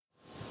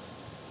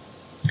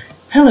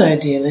Hello,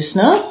 dear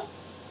listener.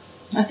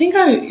 I think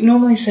I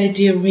normally say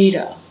dear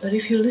reader, but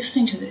if you're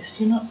listening to this,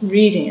 you're not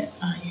reading it,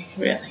 are you,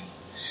 really?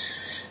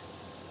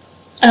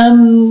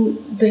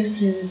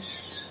 This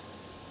is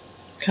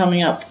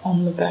coming up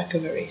on the back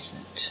of a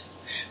recent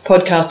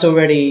podcast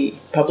already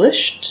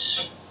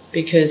published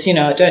because,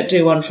 I don't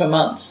do one for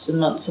months and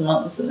months and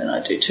months, and then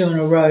I do two in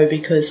a row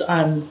because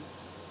I'm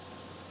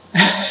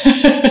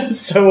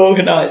so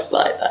organised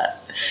like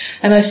that.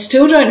 And I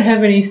still don't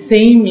have any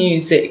theme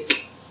music.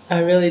 I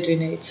really do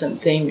need some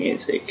theme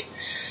music.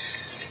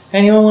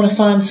 Anyone want to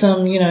find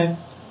some,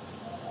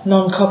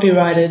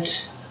 non-copyrighted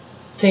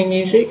theme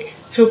music?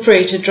 Feel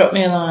free to drop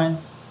me a line.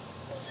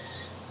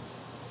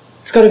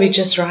 It's got to be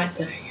just right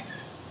though,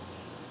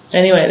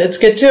 Anyway, let's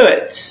get to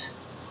it.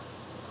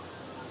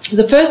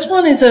 The first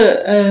one is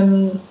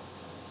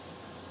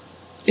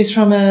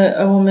from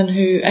a woman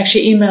who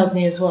actually emailed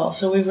me as well,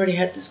 so we've already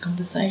had this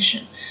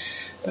conversation.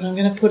 But I'm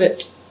going to put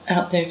it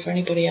out there for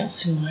anybody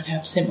else who might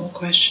have similar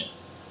questions.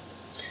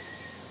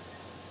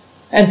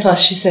 And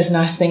plus she says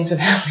nice things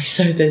about me,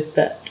 so there's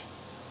that.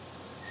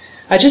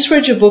 I just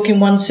read your book in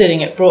one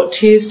sitting. It brought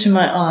tears to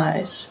my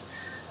eyes.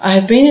 I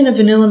have been in a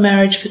vanilla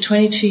marriage for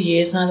 22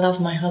 years and I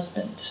love my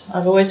husband.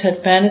 I've always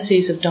had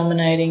fantasies of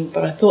dominating,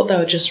 but I thought they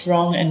were just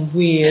wrong and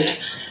weird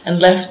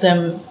and left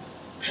them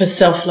for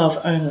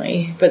self-love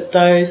only. But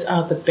those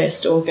are the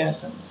best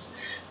orgasms.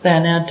 They are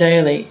now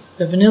daily.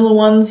 The vanilla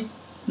ones,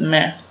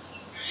 meh.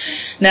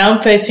 Now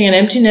I'm facing an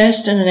empty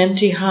nest and an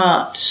empty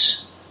heart.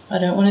 I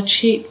don't want to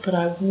cheat, but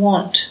I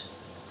want,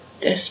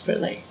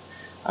 desperately.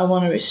 I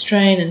want to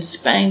restrain and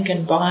spank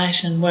and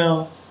bite and,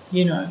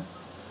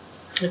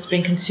 it's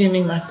been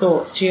consuming my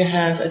thoughts. Do you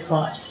have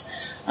advice?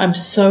 I'm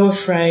so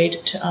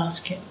afraid to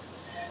ask him.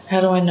 How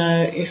do I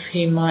know if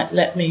he might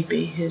let me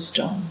be his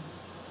dom?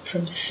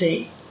 From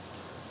C.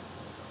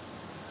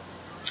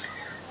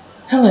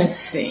 Hello,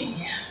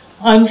 C.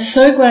 I'm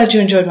so glad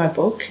you enjoyed my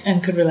book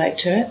and could relate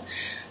to it.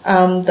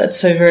 That's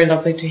so very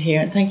lovely to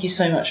hear, and thank you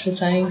so much for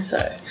saying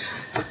so.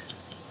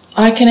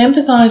 I can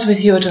empathise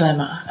with your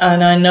dilemma,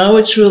 and I know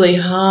it's really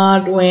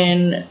hard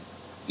when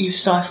you've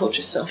stifled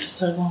yourself for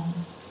so long,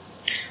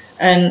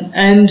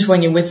 and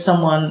when you're with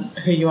someone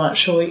who you aren't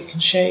sure you can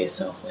share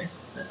yourself with.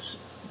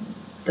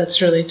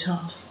 That's really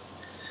tough.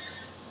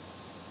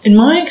 In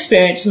my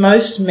experience,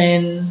 most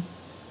men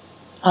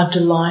are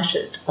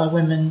delighted by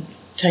women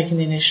taking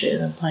the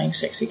initiative and playing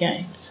sexy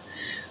games.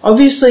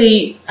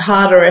 Obviously,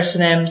 harder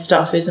S&M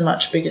stuff is a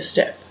much bigger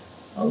step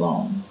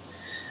along.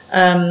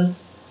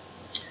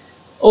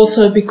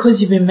 Also,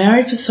 because you've been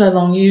married for so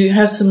long, you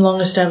have some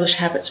long-established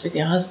habits with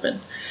your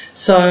husband.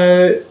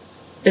 So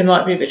it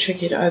might be a bit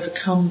tricky to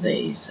overcome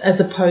these,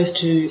 as opposed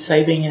to,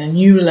 say, being in a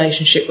new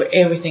relationship where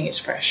everything is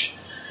fresh.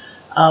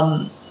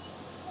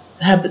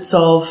 Habits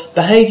of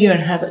behaviour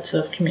and habits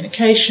of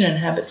communication and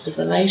habits of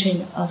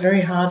relating are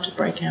very hard to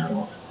break out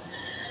of.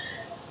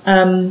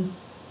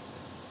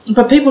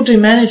 But people do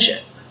manage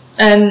it.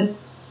 And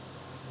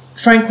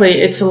frankly,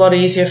 it's a lot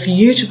easier for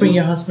you to bring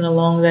your husband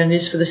along than it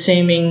is for the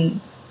seeming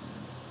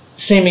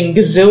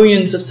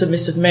gazillions of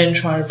submissive men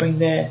trying to bring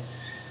their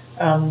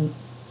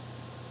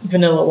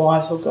vanilla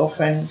wives or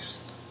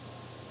girlfriends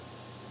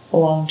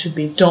along to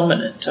be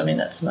dominant. I mean,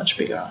 that's a much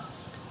bigger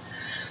ask.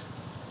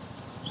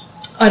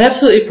 I'd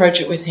absolutely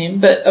approach it with him,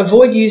 but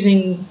avoid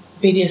using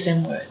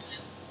BDSM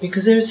words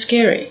because they're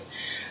scary,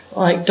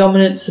 like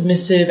dominant,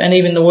 submissive, and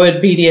even the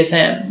word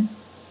BDSM.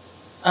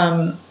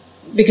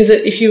 Because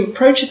if you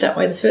approach it that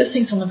way, the first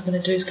thing someone's going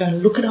to do is go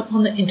and look it up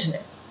on the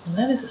internet, and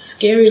that is a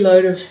scary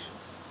load of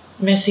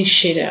messy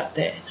shit out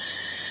there.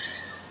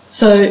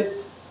 So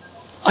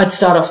I'd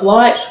start off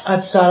light.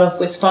 I'd start off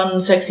with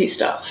fun, sexy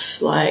stuff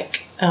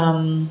like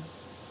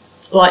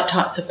light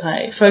types of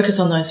play. Focus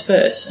on those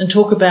first and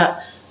talk about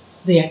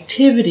the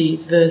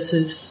activities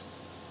versus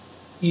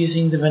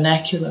using the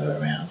vernacular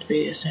around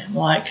BDSM.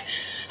 Like,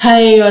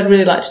 hey, I'd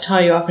really like to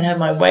tie you up and have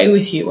my way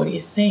with you. What do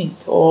you think?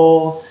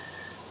 Or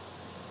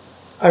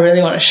I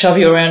really want to shove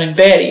you around in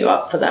bed. Are you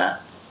up for that?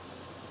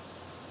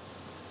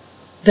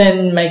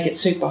 Then make it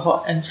super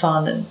hot and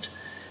fun, and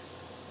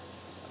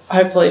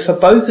hopefully for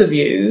both of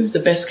you, the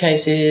best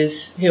case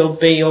is he'll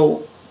be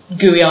all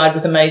gooey-eyed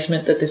with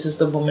amazement that this is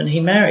the woman he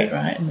married,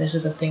 right? And this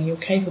is a thing you're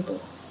capable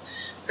of.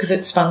 Because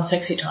it's fun,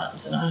 sexy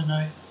times, and I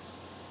know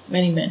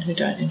many men who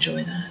don't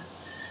enjoy that.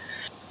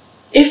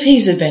 If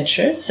he's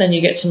adventurous and you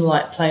get some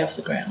light play off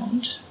the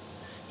ground,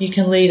 you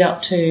can lead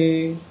up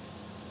to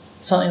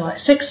something like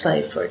sex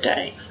slave for a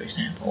day, for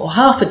example, or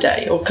half a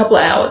day, or a couple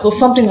of hours, or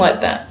something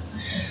like that,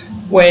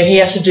 where he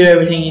has to do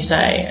everything you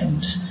say.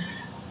 And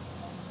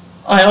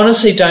I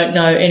honestly don't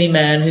know any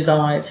man whose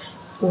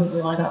eyes wouldn't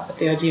light up at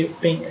the idea of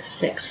being a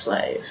sex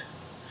slave.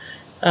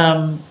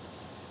 And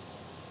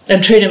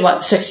treat him like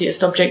the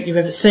sexiest object you've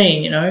ever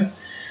seen,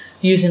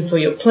 Use him for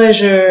your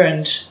pleasure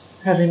and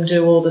have him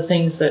do all the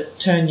things that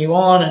turn you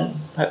on, and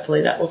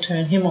hopefully that will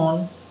turn him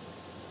on.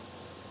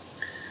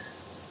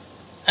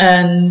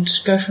 And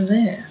go from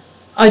there.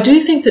 I do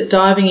think that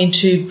diving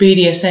into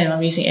BDSM,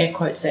 I'm using air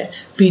quotes there,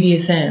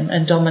 BDSM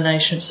and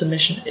domination,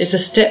 submission, is a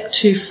step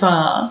too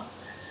far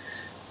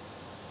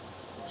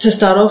to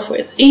start off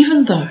with,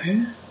 even though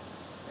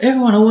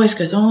everyone always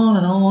goes on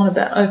and on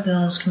about open and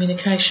honest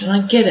communication.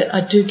 I get it.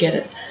 I do get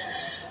it.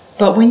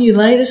 But when you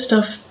lay this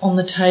stuff on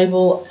the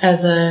table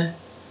as a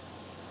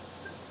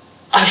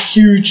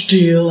huge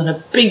deal and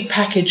a big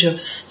package of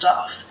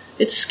stuff,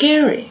 it's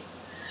scary.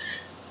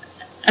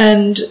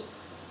 And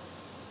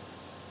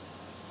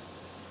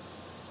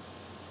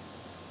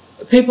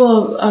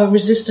people are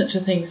resistant to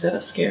things that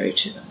are scary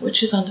to them,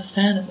 which is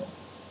understandable.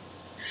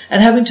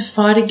 And having to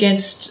fight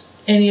against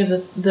any of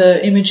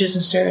the images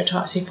and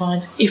stereotypes he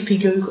finds if he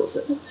Googles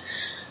it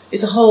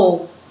is a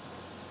whole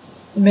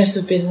mess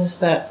of business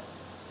that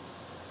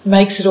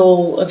makes it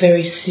all a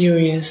very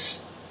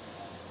serious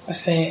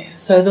affair.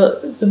 So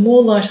the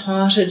more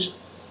light-hearted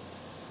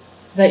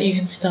that you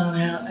can start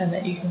out and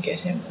that you can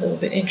get him a little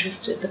bit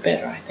interested, the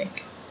better, I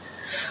think.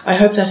 I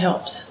hope that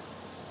helps.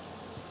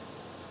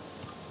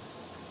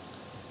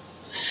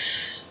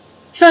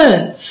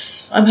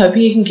 Ferns, I'm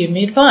hoping you can give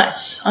me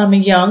advice. I'm a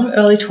young,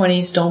 early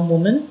 20s dom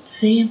woman.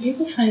 See, and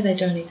people say they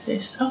don't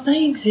exist. Oh,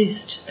 they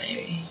exist,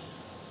 baby.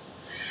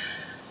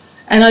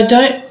 And I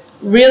don't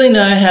really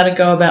know how to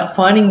go about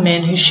finding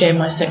men who share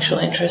my sexual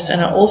interests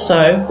and are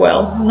also,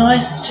 well,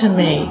 nice to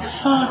me.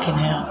 Fucking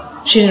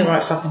hell. She didn't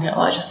write fucking hell,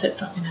 I just said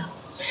fucking hell.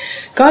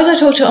 Guys I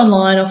talk to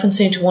online often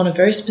seem to want a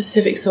very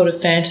specific sort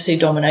of fantasy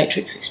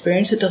dominatrix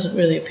experience that doesn't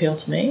really appeal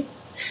to me,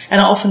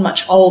 and are often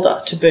much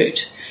older to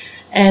boot.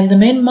 And the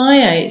men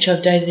my age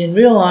I've dated in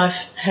real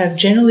life have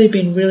generally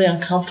been really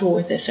uncomfortable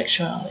with their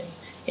sexuality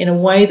in a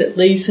way that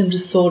leads them to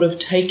sort of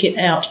take it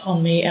out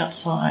on me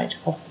outside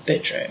of the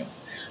bedroom.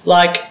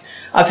 Like,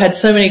 I've had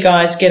so many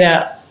guys get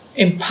out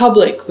in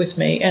public with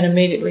me and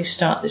immediately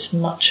start this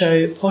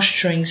macho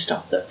posturing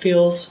stuff that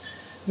feels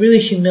really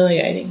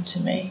humiliating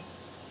to me.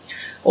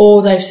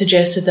 Or they've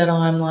suggested that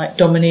I'm like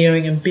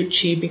domineering and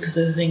bitchy because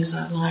of the things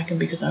I like and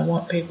because I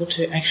want people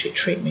to actually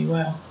treat me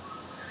well.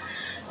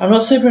 I'm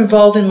not super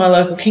involved in my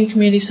local kink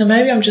community, so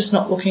maybe I'm just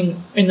not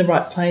looking in the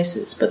right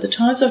places. But the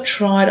times I've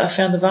tried, I've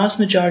found the vast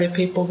majority of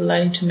people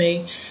relating to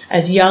me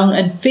as young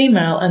and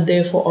female and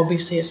therefore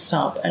obviously a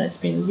sub, and it's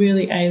been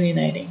really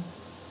alienating.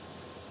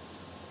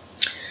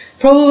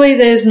 Probably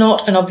there's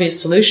not an obvious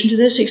solution to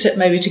this, except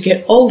maybe to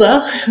get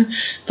older,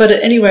 but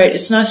at any rate,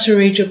 it's nice to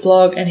read your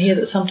blog and hear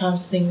that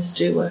sometimes things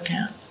do work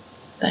out.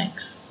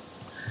 Thanks.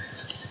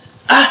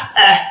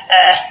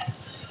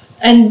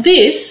 And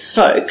this,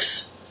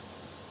 folks,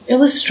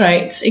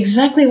 illustrates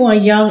exactly why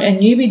young and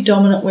newbie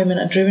dominant women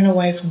are driven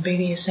away from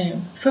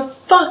BDSM. For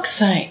fuck's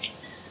sake.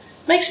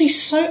 It makes me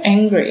so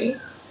angry.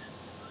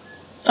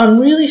 I'm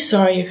really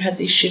sorry you've had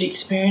these shitty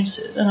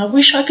experiences, and I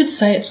wish I could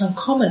say it's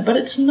uncommon, but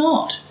it's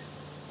not.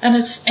 And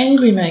it's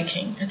angry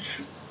making.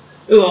 It's,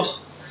 You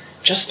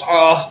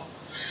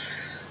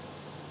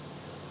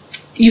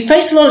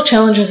face a lot of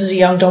challenges as a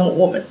young dominant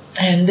woman,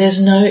 and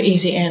there's no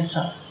easy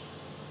answer.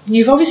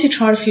 You've obviously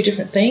tried a few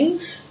different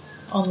things,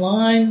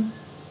 online,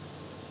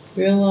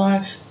 real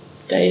life,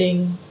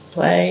 dating,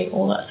 play,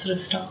 all that sort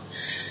of stuff.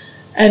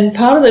 And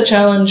part of the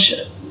challenge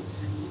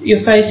you're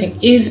facing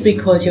is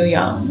because you're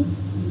young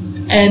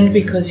and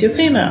because you're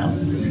female.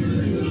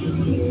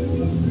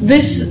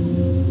 This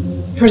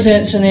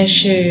presents an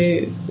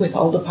issue with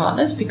older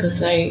partners because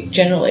they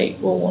generally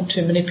will want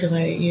to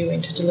manipulate you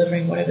into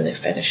delivering whatever their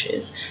fetish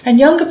is. And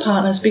younger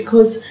partners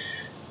because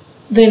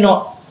they're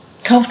not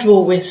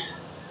comfortable with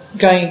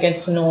going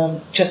against the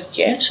norm just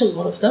yet, a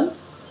lot of them.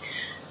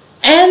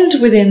 And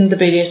within the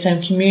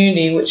BDSM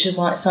community, which is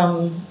like it's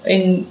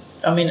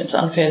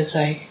unfair to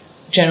say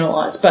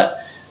generalise, but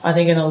I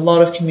think in a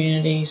lot of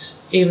communities,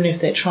 even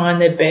if they're trying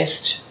their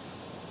best,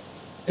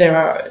 there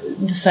are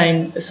the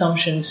same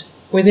assumptions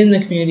within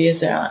the community as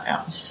there are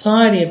out in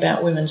society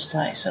about women's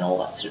place and all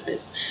that sort of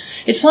business.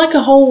 It's like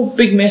a whole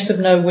big mess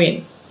of no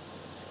win.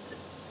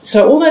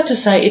 So all that to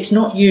say, it's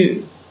not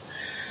you.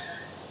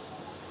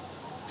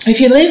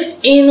 If you live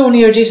in or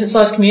near a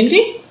decent-sized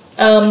community,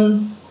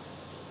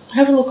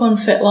 have a look on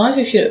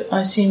FetLife,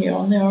 I assume you're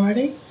on there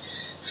already,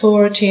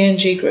 for a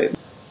TNG group.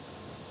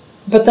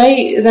 But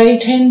they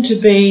tend to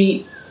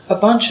be a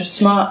bunch of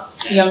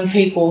smart young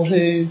people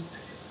who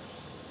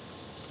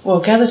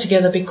gather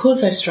together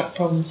because they've struck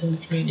problems in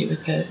the community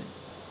with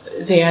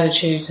the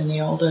attitudes and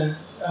the older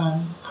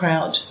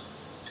crowd.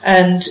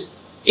 And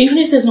even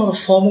if there's not a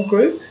formal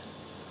group,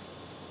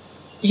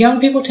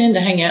 young people tend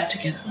to hang out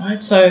together,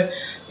 right? So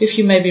if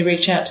you maybe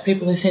reach out to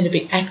people who seem to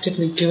be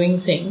actively doing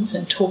things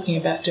and talking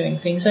about doing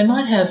things, they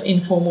might have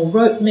informal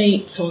rope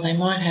meets, or they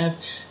might have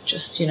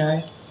just,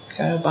 go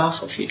to a bar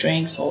for a few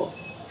drinks, or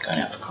going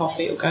out for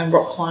coffee, or going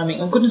rock climbing,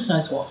 or goodness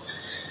knows what.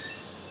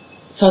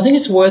 So I think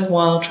it's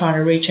worthwhile trying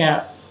to reach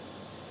out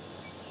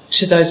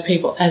to those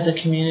people as a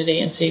community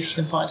and see if you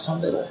can find some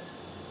little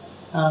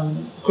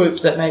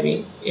group that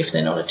maybe, if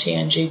they're not a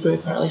TNG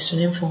group, or at least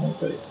an informal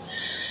group.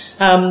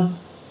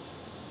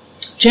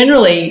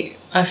 Generally,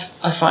 I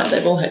find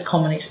they've all had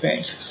common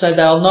experiences, so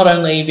they'll not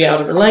only be able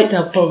to relate,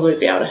 they'll probably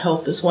be able to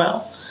help as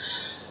well.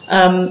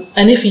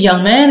 And if a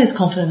young man is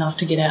confident enough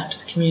to get out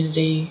to the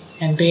community,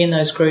 and be in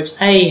those groups.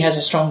 A, he has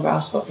a strong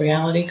grasp of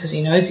reality because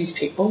he knows these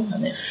people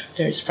and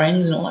they're his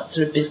friends and all that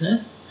sort of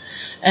business.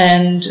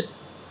 And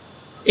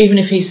even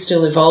if he's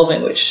still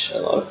evolving, which a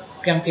lot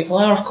of young people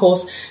are, of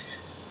course,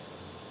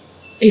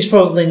 he's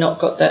probably not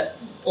got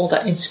all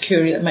that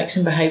insecurity that makes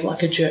him behave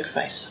like a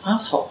jerk-face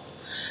asshole.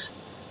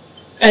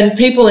 And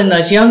people in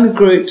those younger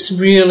groups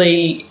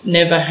really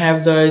never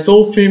have those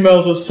all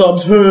females are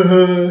subs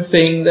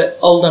thing that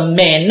older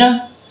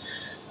men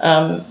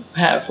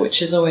have,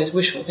 which is always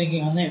wishful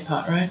thinking on their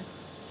part, right?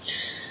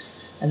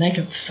 And they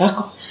can fuck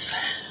off.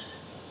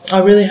 I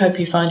really hope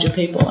you find your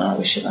people, and I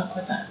wish you luck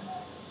with that.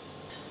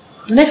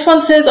 The next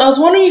one says, I was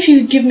wondering if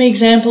you could give me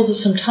examples of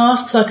some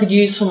tasks I could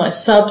use for my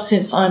sub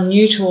since I'm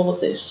new to all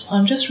of this.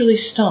 I'm just really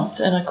stumped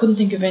and I couldn't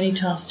think of any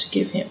tasks to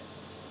give him.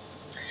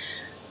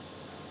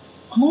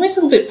 I'm always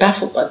a little bit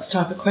baffled by this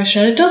type of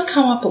question, and it does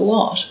come up a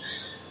lot.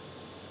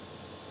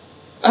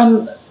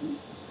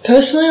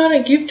 Personally, I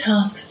don't give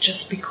tasks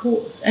just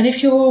because. And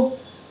if you're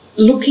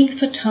looking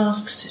for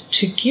tasks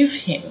to give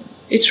him,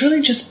 it's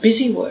really just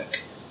busy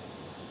work.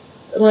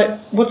 Like,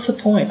 what's the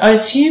point? I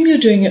assume you're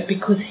doing it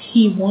because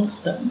he wants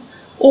them,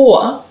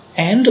 or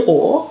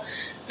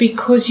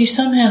because you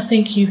somehow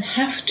think you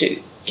have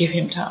to give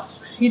him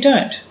tasks. You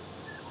don't.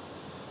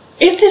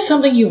 If there's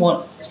something you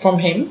want from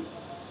him,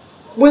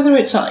 whether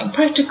it's something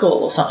practical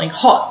or something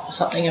hot or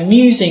something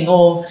amusing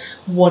or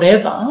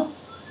whatever,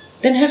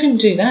 then have him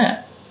do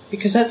that,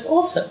 because that's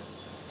awesome.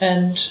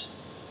 And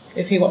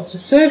if he wants to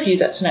serve you,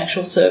 that's an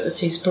actual service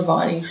he's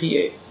providing for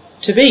you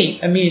to be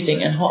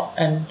amusing and hot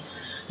and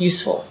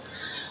useful.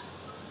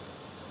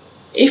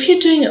 If you're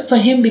doing it for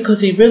him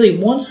because he really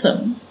wants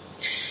them,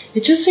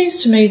 it just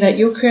seems to me that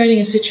you're creating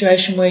a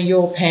situation where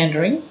you're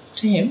pandering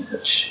to him,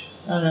 which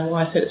I don't know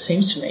why I said it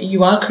seems to me.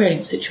 You are creating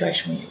a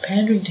situation where you're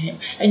pandering to him,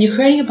 and you're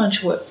creating a bunch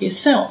of work for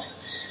yourself.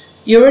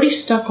 You're already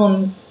stuck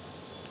on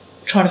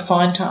trying to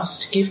find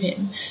tasks to give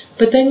him,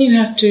 but then you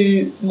have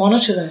to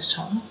monitor those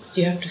tasks.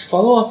 You have to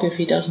follow up if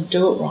he doesn't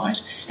do it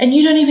right, and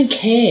you don't even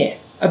care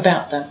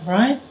about them,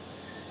 right?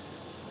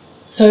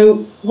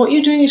 So what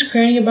you're doing is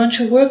creating a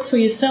bunch of work for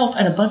yourself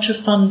and a bunch of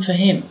fun for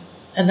him,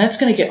 and that's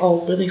going to get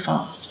old really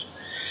fast.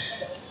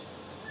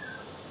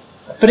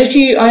 But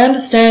I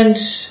understand,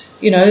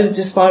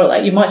 despite all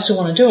that, you might still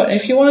want to do it. And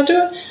if you want to do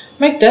it,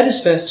 make that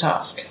his first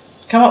task.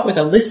 Come up with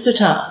a list of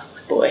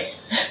tasks, boy.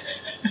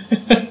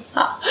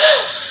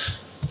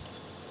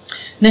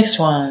 Next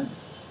one.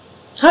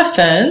 Hi,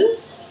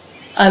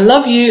 Ferns. I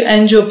love you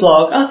and your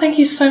blog. Oh, thank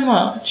you so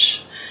much.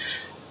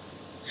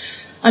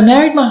 I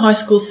married my high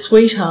school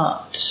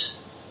sweetheart,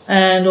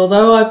 and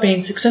although I've been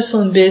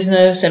successful in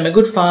business and a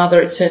good father,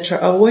 etc.,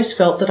 I always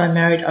felt that I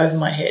married over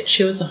my head.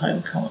 She was a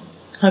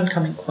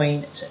homecoming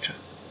queen, etc.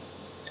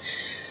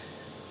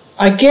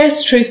 I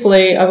guess,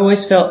 truthfully, I've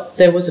always felt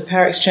there was a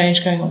power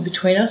exchange going on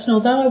between us, and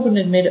although I wouldn't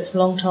admit it for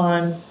a long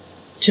time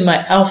to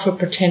my alpha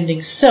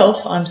pretending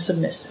self, I'm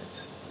submissive.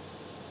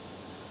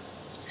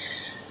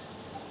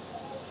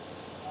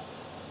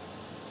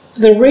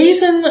 The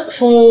reason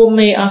for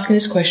me asking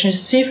this question is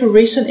to see if a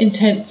recent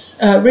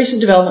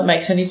development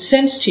makes any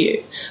sense to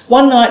you.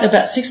 One night,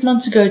 about 6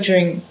 months ago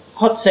during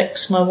hot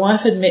sex, my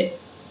wife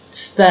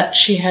admits that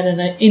she had an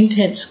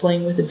intense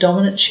fling with a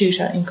dominant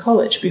tutor in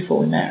college before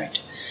we married.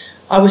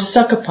 I was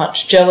sucker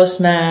punched, jealous,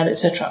 mad,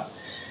 etc.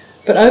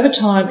 But over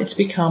time, it's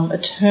become a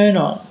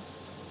turn-on.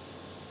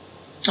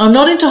 I'm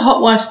not into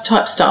hot wife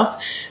type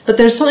stuff, but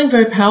there's something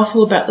very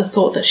powerful about the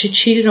thought that she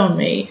cheated on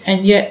me,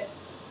 and yet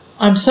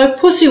I'm so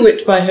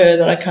pussy-whipped by her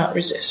that I can't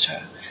resist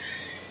her.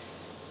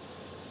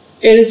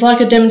 It is like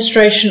a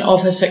demonstration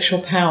of her sexual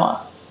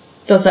power.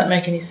 Does that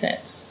make any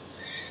sense?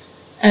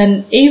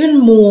 And even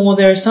more,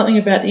 there is something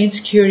about the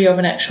insecurity of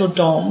an actual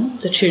dom,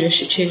 the tutor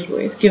she cheated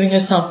with, giving her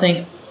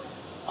something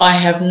I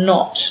have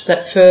not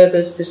that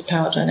furthers this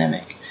power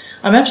dynamic.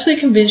 I'm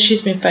absolutely convinced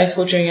she's been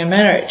faithful during our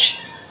marriage,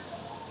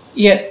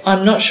 yet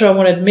I'm not sure I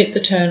want to admit the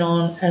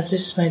turn-on, as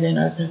this may then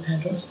open a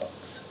Pandora's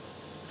box.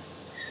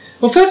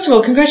 Well, first of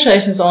all,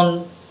 congratulations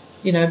on,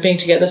 being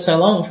together so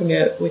long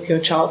with your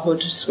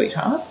childhood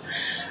sweetheart.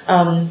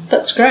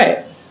 That's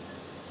great.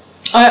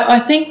 I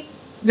think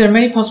there are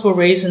many possible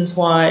reasons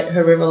why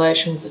her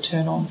revelation was a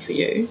turn-on for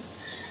you.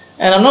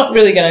 And I'm not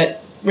really going to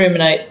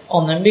ruminate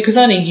on them because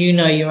only you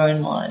know your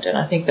own mind. And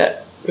I think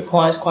that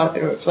requires quite a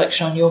bit of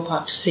reflection on your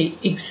part to see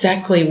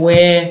exactly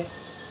where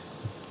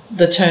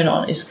the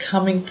turn-on is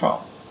coming from.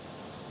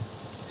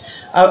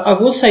 I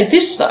will say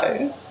this,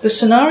 though. The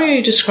scenario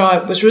you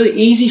described was really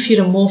easy for you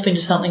to morph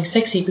into something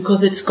sexy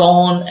because it's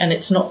gone and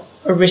it's not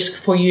a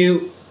risk for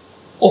you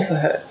or for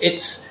her.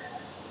 It's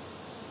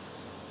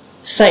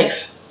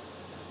safe.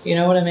 You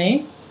know what I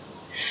mean?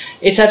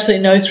 It's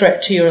absolutely no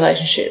threat to your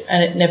relationship,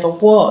 and it never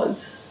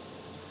was.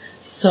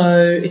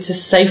 So it's a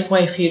safe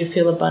way for you to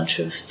feel a bunch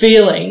of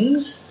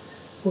feelings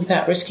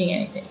without risking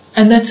anything.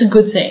 And that's a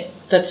good thing.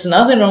 That's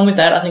nothing wrong with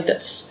that. I think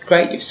that's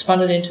great. You've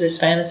spun it into this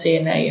fantasy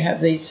and now you have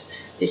these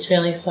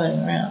feelings floating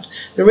around.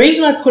 The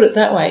reason I put it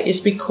that way is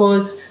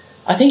because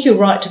I think you're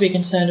right to be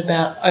concerned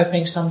about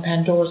opening some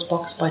Pandora's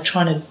box by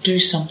trying to do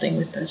something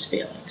with those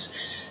feelings.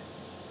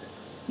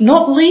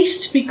 Not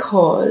least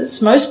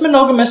because most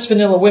monogamous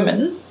vanilla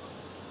women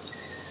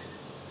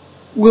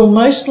will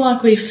most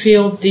likely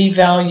feel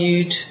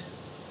devalued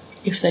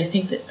if they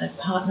think that their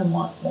partner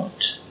might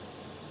want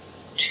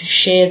to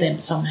share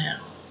them somehow,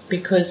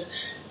 because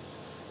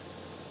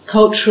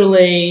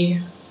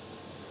culturally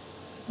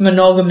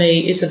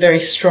monogamy is a very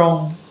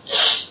strong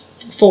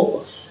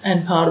force,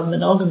 and part of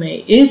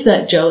monogamy is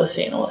that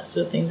jealousy and all that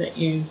sort of thing that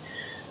you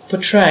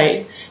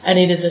portray, and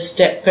it is a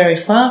step very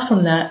far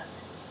from that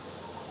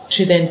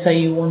to then say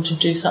you want to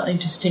do something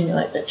to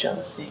stimulate that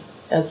jealousy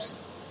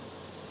as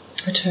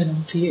a turn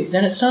on for you.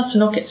 Then it starts to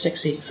not get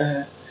sexy for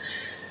her.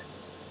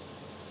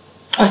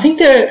 I think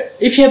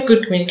if you have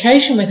good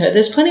communication with her,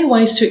 there's plenty of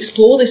ways to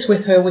explore this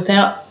with her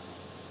without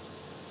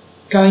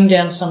going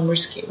down some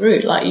risky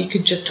route. Like, you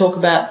could just talk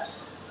about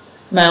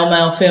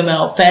male,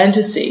 female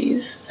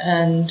fantasies,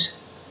 and,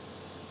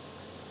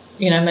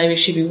 you know, maybe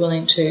she'd be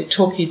willing to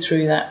talk you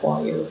through that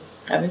while you're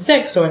having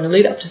sex, or in the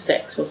lead up to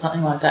sex, or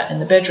something like that in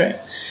the bedroom.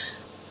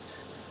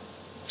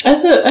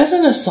 As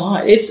an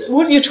aside, it's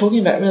what you're talking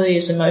about really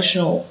is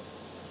emotional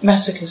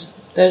masochism.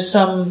 There's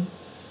some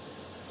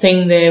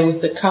thing there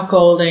with the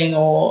cuckolding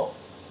or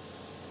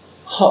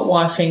hot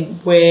wifing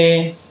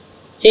where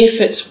if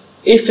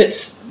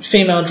it's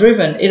female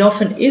driven, it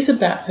often is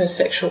about her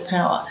sexual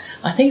power.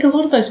 I think a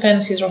lot of those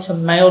fantasies are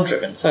often male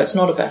driven, so it's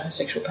not about her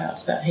sexual power,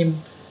 it's about him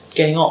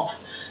getting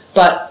off.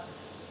 But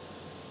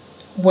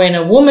when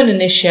a woman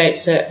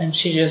initiates it and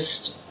she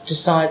just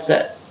decides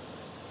that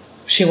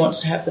she wants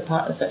to have the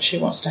partners that she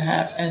wants to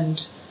have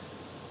and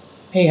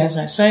he has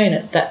no say in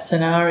it, that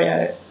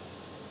scenario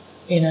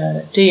in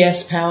a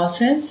DS power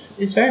sense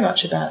is very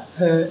much about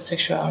her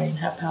sexuality and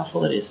how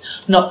powerful it is.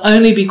 Not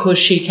only because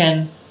she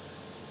can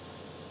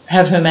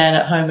have her man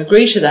at home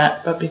agree to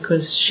that, but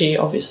because she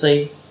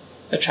obviously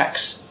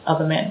attracts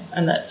other men,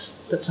 and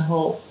that's a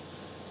whole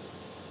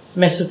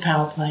mess of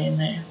power play in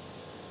there.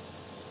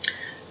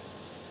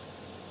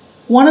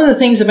 One of the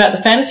things about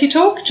the fantasy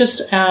talk,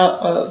 just out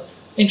of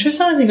interest,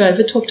 I don't think I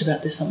ever talked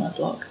about this on my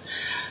blog.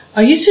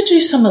 I used to do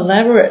some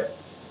elaborate,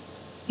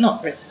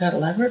 not really that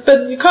elaborate,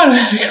 but kind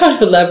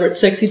of elaborate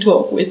sexy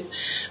talk with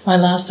my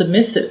last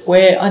submissive,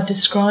 where I'd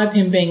describe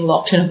him being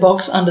locked in a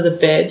box under the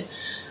bed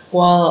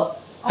while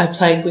I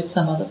played with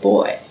some other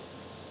boy.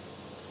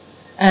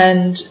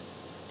 And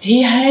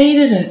he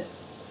hated it.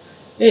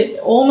 It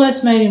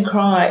almost made him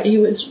cry. He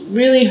was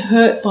really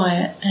hurt by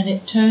it, and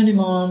it turned him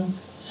on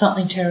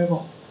something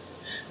terrible.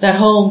 That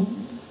whole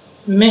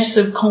mess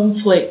of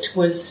conflict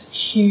was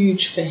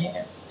huge for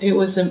him. It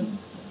was a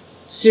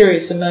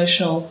serious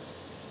emotional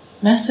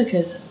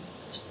masochism.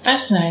 It's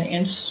fascinating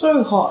and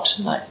so hot,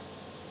 like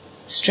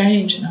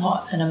strange and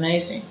hot and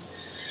amazing.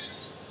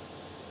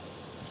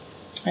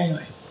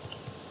 Anyway,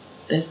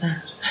 there's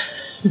that.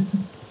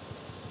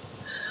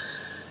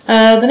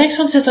 The next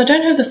one says, I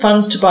don't have the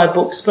funds to buy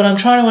books, but I'm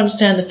trying to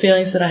understand the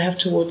feelings that I have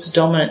towards the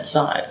dominant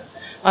side.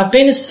 I've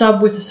been a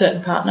sub with a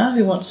certain partner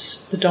who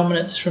wants the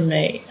dominance from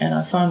me, and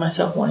I find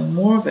myself wanting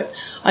more of it.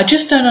 I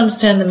just don't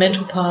understand the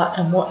mental part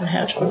and what and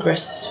how to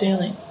progress this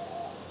feeling.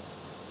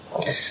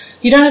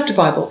 You don't have to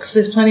buy books.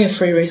 There's plenty of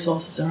free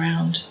resources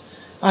around.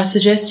 I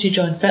suggest you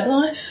join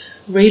FetLife,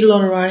 read a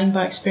lot of writing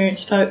by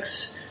experienced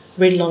folks,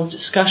 read a lot of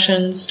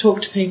discussions,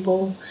 talk to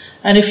people,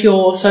 and if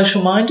you're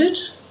social-minded,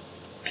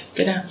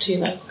 get out to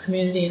your local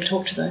community and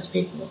talk to those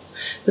people.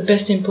 The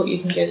best input you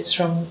can get is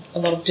from a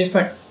lot of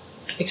different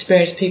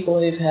experienced people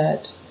who've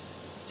had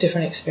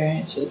different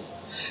experiences.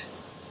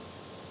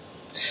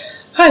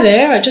 Hi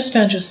there, I just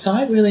found your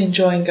site, really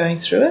enjoying going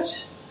through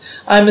it.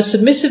 I'm a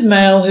submissive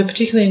male who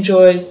particularly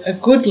enjoys a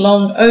good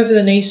long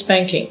over-the-knee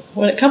spanking.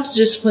 When it comes to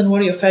discipline,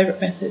 what are your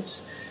favourite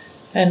methods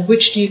and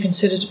which do you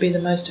consider to be the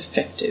most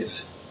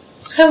effective?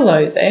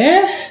 Hello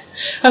there.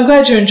 I'm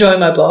glad you're enjoying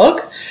my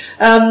blog.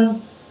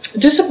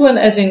 Discipline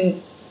as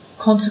in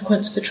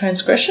consequence for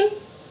transgression.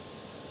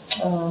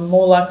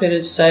 More likely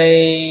to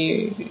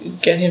say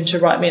get him to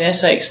write me an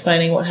essay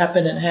explaining what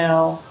happened and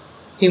how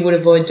he would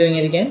avoid doing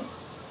it again.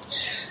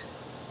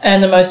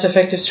 And the most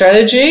effective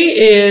strategy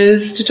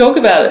is to talk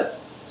about it,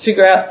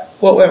 figure out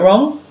what went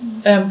wrong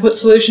and put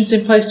solutions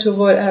in place to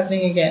avoid it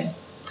happening again.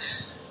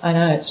 I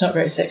know, it's not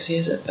very sexy,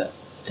 is it? But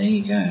there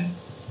you go.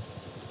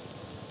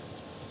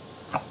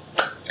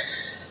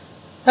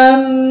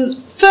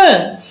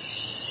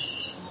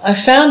 Ferns, I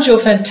found your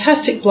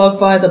fantastic blog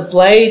via the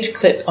Blade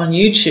clip on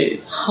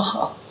YouTube.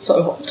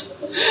 So hot.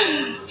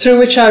 Through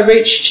which I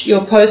reached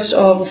your post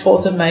of the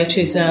 4th of May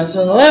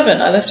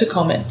 2011. I left a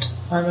comment.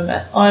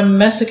 I'm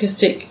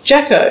masochistic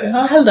Jacko.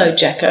 Oh, hello,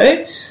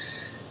 Jacko.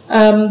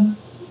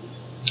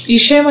 You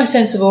share my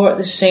sense of awe at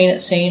this scene,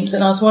 it seems,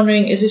 and I was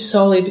wondering, is this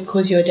solely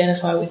because you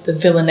identify with the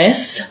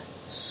villainess?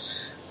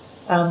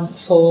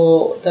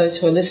 For those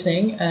who are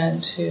listening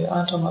and who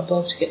aren't on my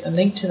blog, to get the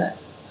link to that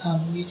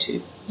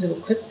YouTube little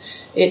clip,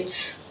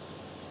 it's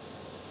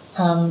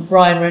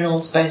Ryan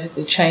Reynolds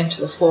basically chained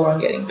to the floor and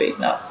getting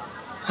beaten up.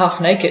 Half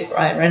naked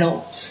Ryan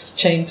Reynolds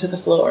chained to the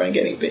floor and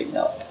getting beaten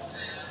up.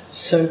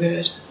 So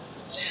good.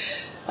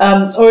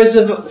 Or is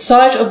the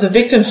sight of the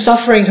victim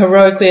suffering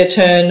heroically a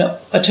turn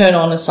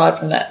on aside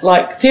from that?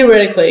 Like,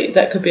 theoretically,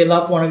 that could be a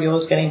loved one of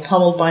yours getting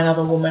pummeled by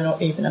another woman or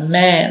even a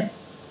man.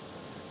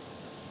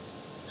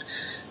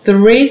 The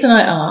reason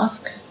I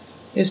ask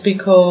is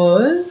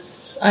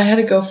because I had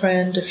a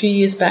girlfriend a few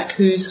years back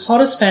whose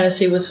hottest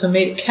fantasy was for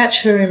me to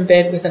catch her in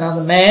bed with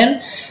another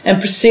man and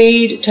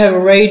proceed to have a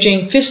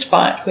raging fist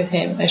fight with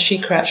him as she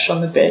crouched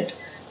on the bed,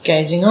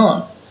 gazing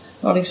on.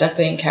 Not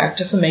exactly in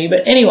character for me,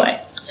 but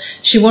anyway.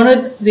 She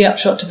wanted the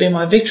upshot to be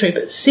my victory,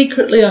 but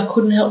secretly I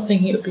couldn't help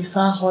thinking it would be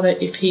far hotter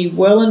if he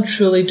well and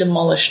truly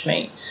demolished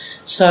me.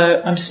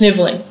 So I'm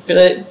snivelling,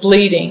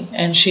 bleeding,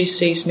 and she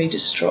sees me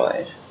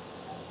destroyed.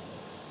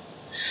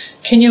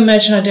 Can you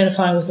imagine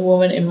identifying with a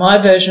woman in my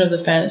version of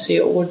the fantasy,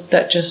 or would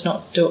that just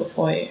not do it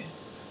for you?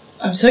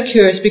 I'm so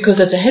curious because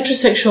as a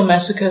heterosexual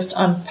masochist,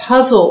 I'm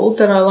puzzled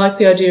that I like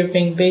the idea of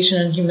being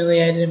beaten and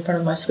humiliated in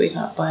front of my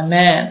sweetheart by a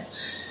man.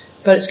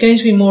 But it's going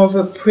to be more of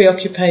a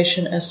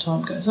preoccupation as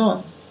time goes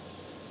on.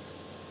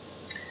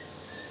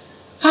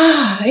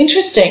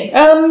 Interesting.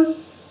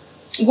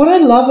 What I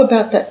love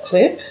about that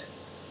clip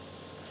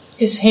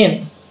is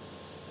him.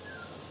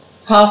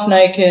 Half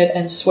naked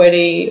and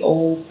sweaty,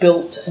 all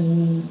built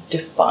and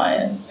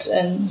defiant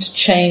and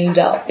chained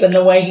up, and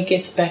the way he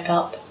gets back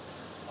up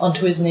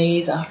onto his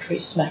knees after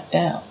he's smacked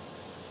down.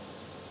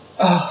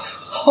 Oh,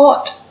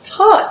 hot. It's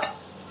hot.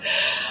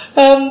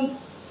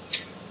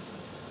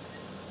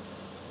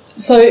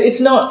 So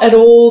it's not at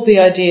all the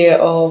idea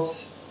of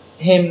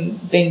him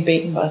being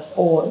beaten by,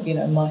 or,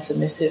 my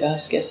submissive, I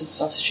guess it's a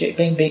substitute,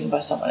 being beaten by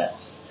someone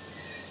else.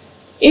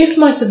 If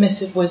my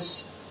submissive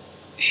was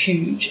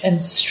huge and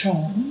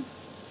strong,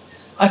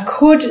 I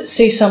could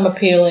see some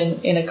appeal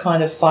in a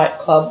kind of Fight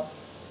Club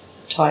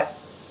type,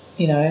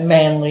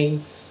 manly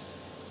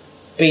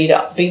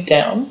beat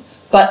down,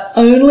 but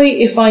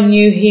only if I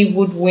knew he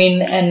would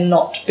win and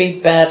not be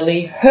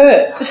badly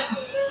hurt.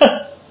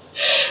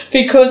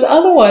 Because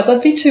otherwise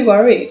I'd be too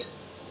worried.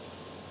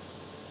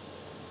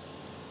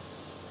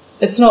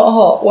 It's not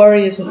hot.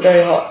 Worry isn't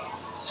very hot.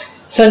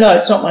 So no,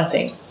 it's not my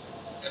thing.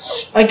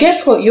 I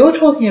guess what you're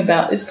talking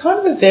about is kind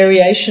of a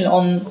variation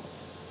on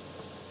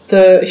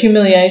the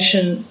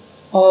humiliation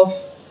of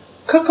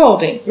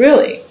cuckolding,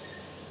 really,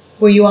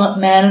 where you aren't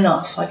man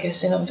enough, I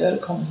guess in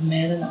inverted commas,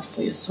 man enough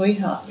for your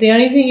sweetheart. The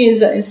only thing is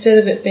that instead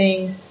of it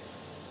being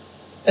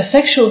a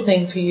sexual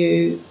thing for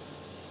you,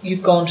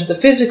 you've gone to the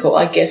physical,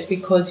 I guess,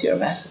 because you're a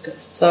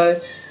masochist.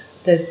 So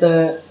there's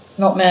the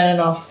not man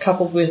enough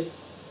coupled with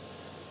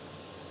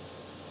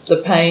the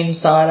pain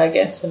side, I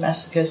guess, the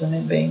masochism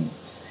in being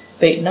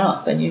beaten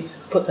up, and you've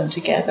put them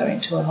together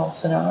into a whole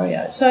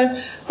scenario.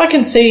 So I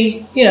can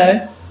see,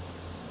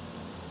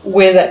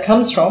 where that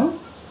comes from.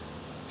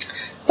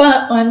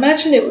 But I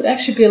imagine it would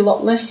actually be a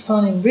lot less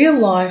fun in real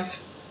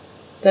life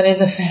than in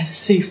the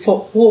fantasy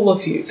for all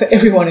of you, for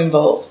everyone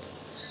involved.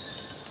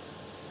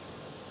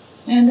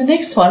 And the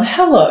next one,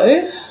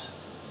 hello.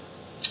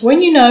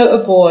 When you know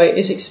a boy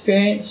is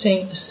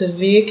experiencing a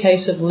severe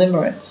case of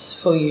limerence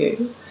for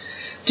you,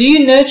 do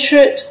you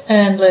nurture it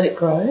and let it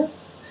grow?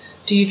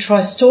 Do you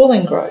try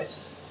stalling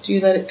growth? Do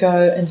you let it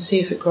go and see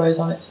if it grows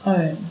on its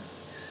own?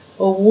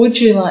 Or would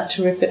you like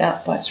to rip it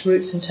out by its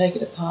roots and take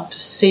it apart to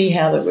see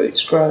how the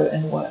roots grow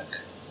and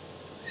work?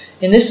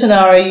 In this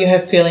scenario, you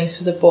have feelings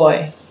for the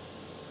boy.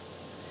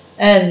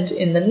 And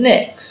in the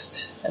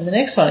next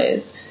one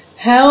is,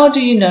 how do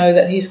you know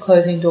that he's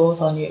closing doors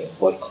on you?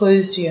 What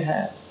clues do you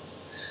have?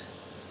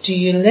 Do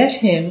you let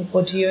him,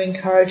 or do you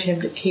encourage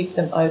him to keep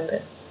them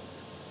open?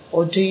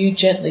 Or do you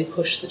gently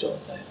push the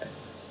doors open?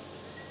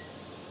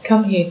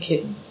 Come here,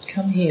 kitten.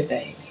 Come here,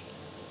 baby.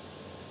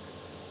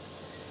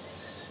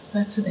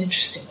 That's an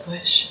interesting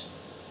question.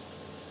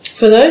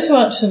 For those who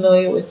aren't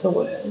familiar with the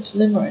word,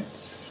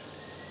 limerence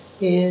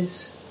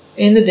is,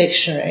 in the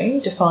dictionary,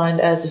 defined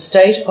as a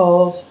state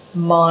of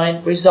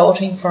mind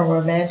resulting from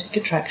romantic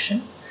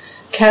attraction,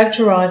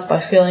 characterised by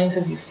feelings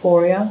of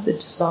euphoria, the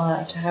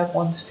desire to have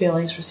one's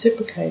feelings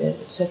reciprocated,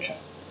 etc.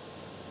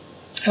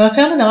 And I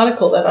found an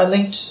article that I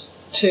linked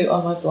to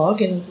on my blog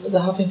in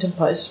the Huffington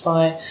Post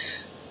by a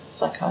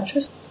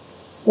psychiatrist,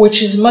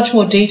 which is much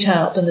more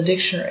detailed than the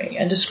dictionary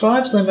and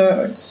describes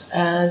limerence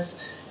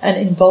as an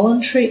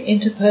involuntary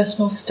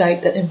interpersonal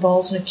state that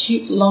involves an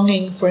acute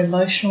longing for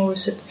emotional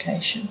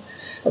reciprocation,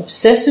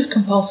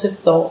 obsessive-compulsive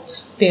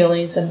thoughts,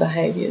 feelings and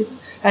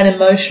behaviours, and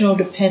emotional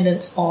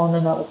dependence on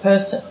another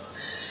person,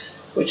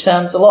 which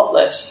sounds a lot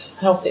less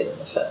healthy than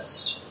the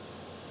first.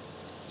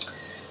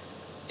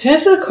 To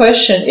answer the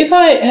question, if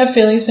I have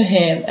feelings for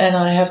him and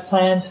I have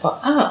plans for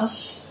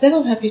us, then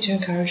I'm happy to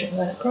encourage it and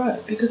let it grow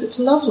because it's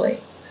lovely.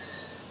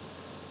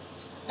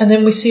 And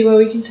then we see where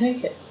we can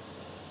take it.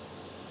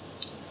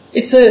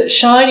 It's a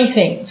shiny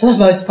thing for the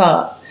most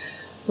part,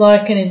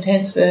 like an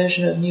intense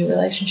version of new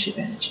relationship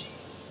energy.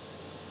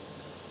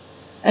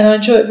 And I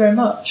enjoy it very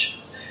much.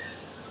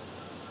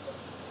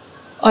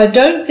 I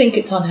don't think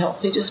it's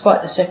unhealthy,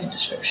 despite the second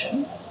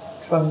description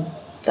from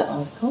that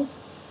article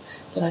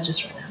that I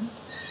just read out.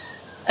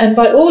 And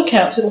by all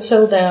accounts, it'll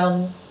settle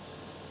down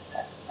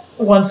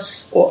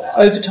once or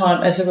over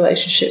time as the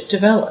relationship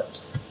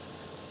develops.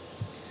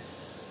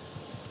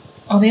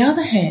 On the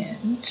other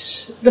hand,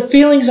 the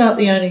feelings aren't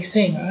the only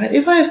thing, right?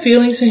 If I have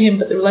feelings for him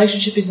but the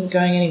relationship isn't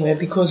going anywhere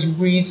because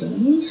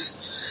reasons,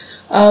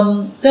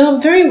 then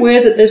I'm very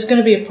aware that there's going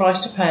to be a price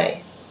to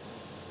pay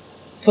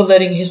for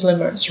letting his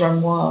limerence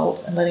run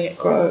wild and letting it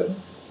grow.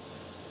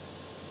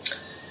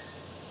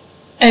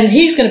 And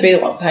he's going to be the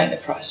one paying the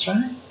price,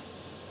 right?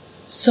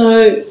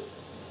 So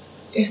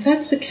if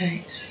that's the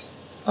case,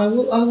 I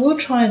will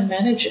try and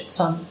manage it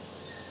some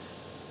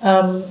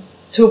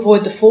to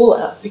avoid the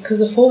fallout, because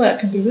the fallout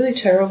can be really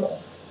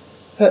terrible,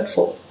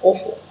 hurtful,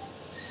 awful.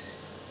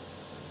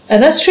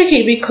 And that's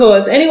tricky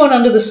because anyone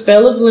under the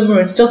spell of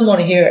limerence doesn't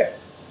want to hear it.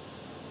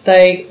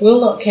 They will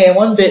not care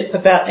one bit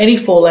about any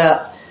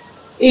fallout,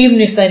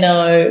 even if they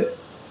know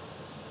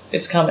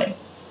it's coming.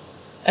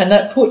 And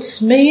that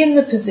puts me in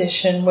the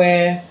position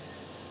where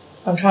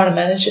I'm trying to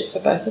manage it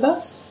for both of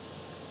us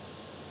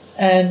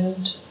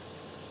and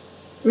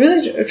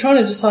really trying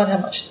to decide how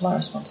much is my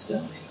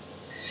responsibility.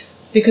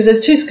 Because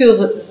there's two schools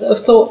of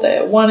thought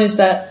there. One is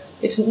that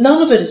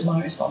none of it is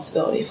my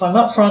responsibility. If I'm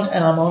upfront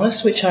and I'm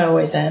honest, which I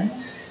always am,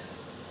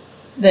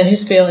 then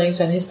his feelings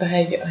and his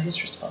behaviour are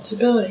his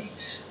responsibility.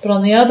 But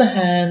on the other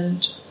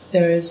hand,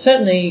 there is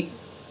certainly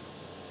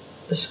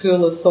a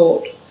school of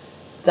thought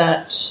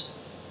that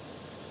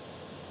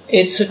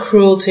it's a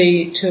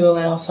cruelty to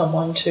allow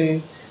someone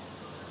to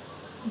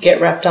get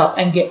wrapped up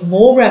and get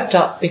more wrapped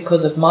up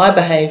because of my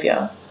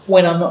behaviour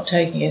when I'm not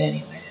taking it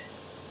anywhere.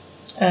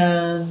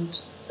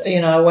 And,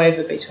 I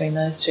waver between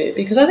those two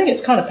because I think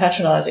it's kind of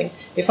patronising.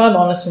 If I'm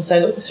honest and say,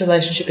 look, this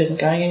relationship isn't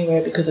going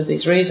anywhere because of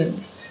these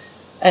reasons,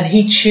 and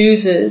he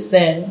chooses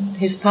then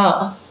his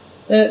path,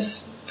 then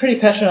it's pretty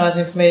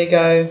patronising for me to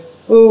go,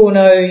 oh,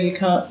 no, you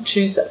can't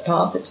choose that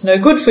path. It's no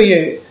good for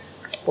you,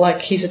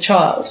 like he's a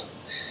child.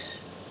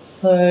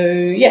 So,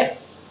 yeah,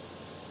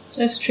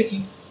 that's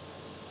tricky.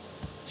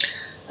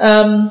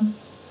 And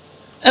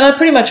I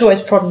pretty much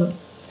always prod and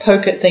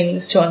poke at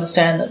things to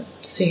understand them,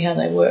 see how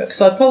they work.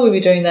 So I'd probably be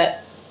doing that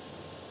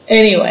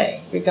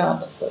anyway,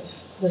 regardless of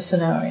the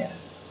scenario.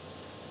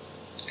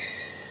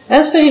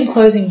 As for him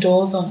closing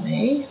doors on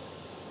me,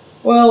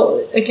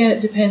 well, again, it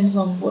depends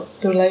on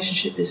what the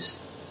relationship is,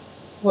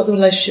 what the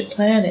relationship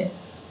plan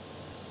is.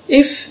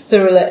 If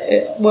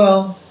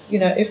we're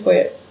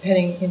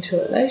heading into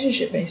a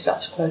relationship and he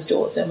starts to close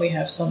doors, then we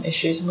have some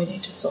issues and we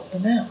need to sort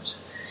them out.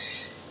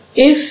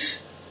 If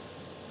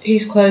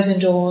he's closing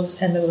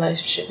doors and the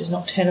relationship is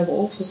not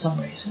tenable for some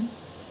reason,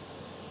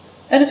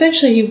 and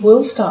eventually he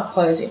will start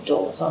closing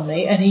doors on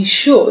me, and he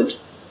should,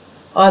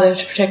 either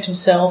to protect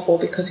himself or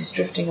because he's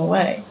drifting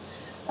away,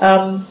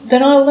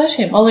 then I'll let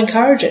him. I'll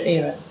encourage it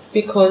even,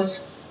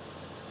 because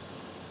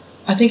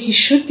I think he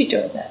should be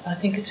doing that. I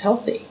think it's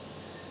healthy.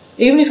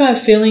 Even if I have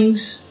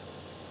feelings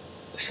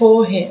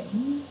for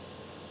him,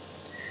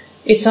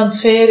 it's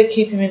unfair to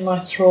keep him in my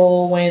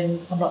thrall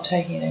when I'm not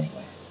taking it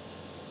anyway.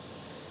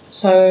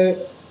 So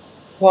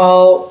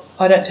while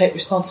I don't take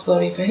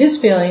responsibility for his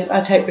feelings,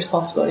 I take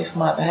responsibility for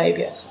my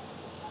behaviours.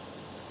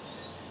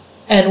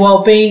 And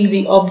while being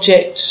the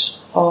object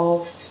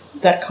of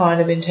that kind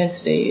of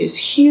intensity is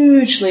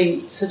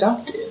hugely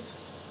seductive,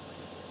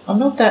 I'm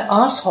not that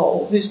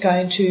asshole who's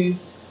going to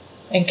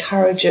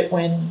encourage it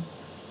when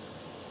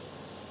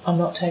I'm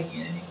not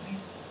taking it anyway.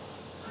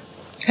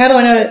 How do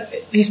I know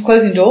he's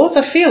closing doors?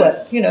 I feel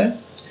it,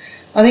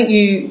 I think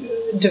you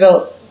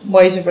develop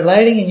ways of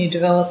relating and you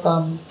develop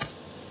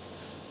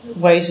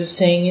ways of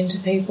seeing into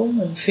people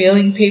and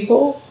feeling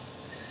people.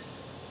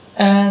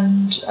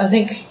 And I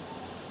think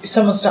if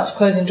someone starts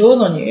closing doors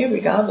on you,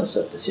 regardless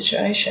of the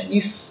situation,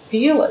 you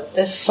feel it.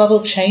 There's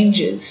subtle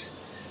changes.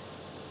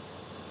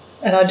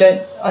 And I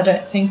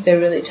don't think they're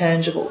really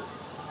tangible.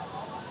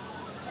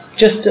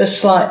 Just a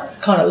slight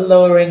kind of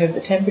lowering of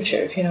the temperature,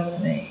 if you know what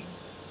I mean.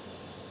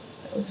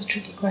 That was a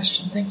tricky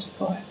question. Thank you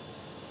for it.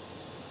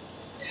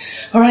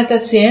 All right,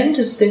 that's the end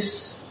of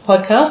this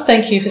podcast.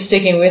 Thank you for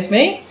sticking with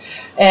me.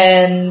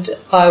 And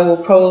I will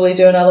probably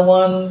do another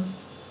one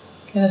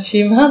in a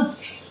few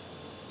months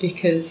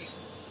because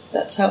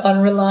that's how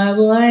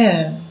unreliable I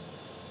am.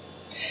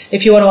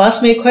 If you want to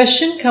ask me a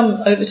question,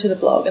 come over to the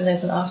blog and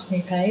there's an Ask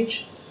Me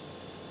page.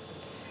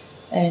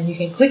 And you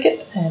can click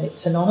it and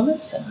it's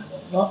anonymous and I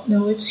will not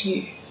know it's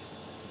you.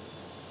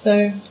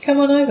 So come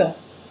on over.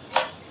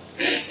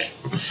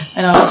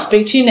 And I will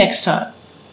speak to you next time.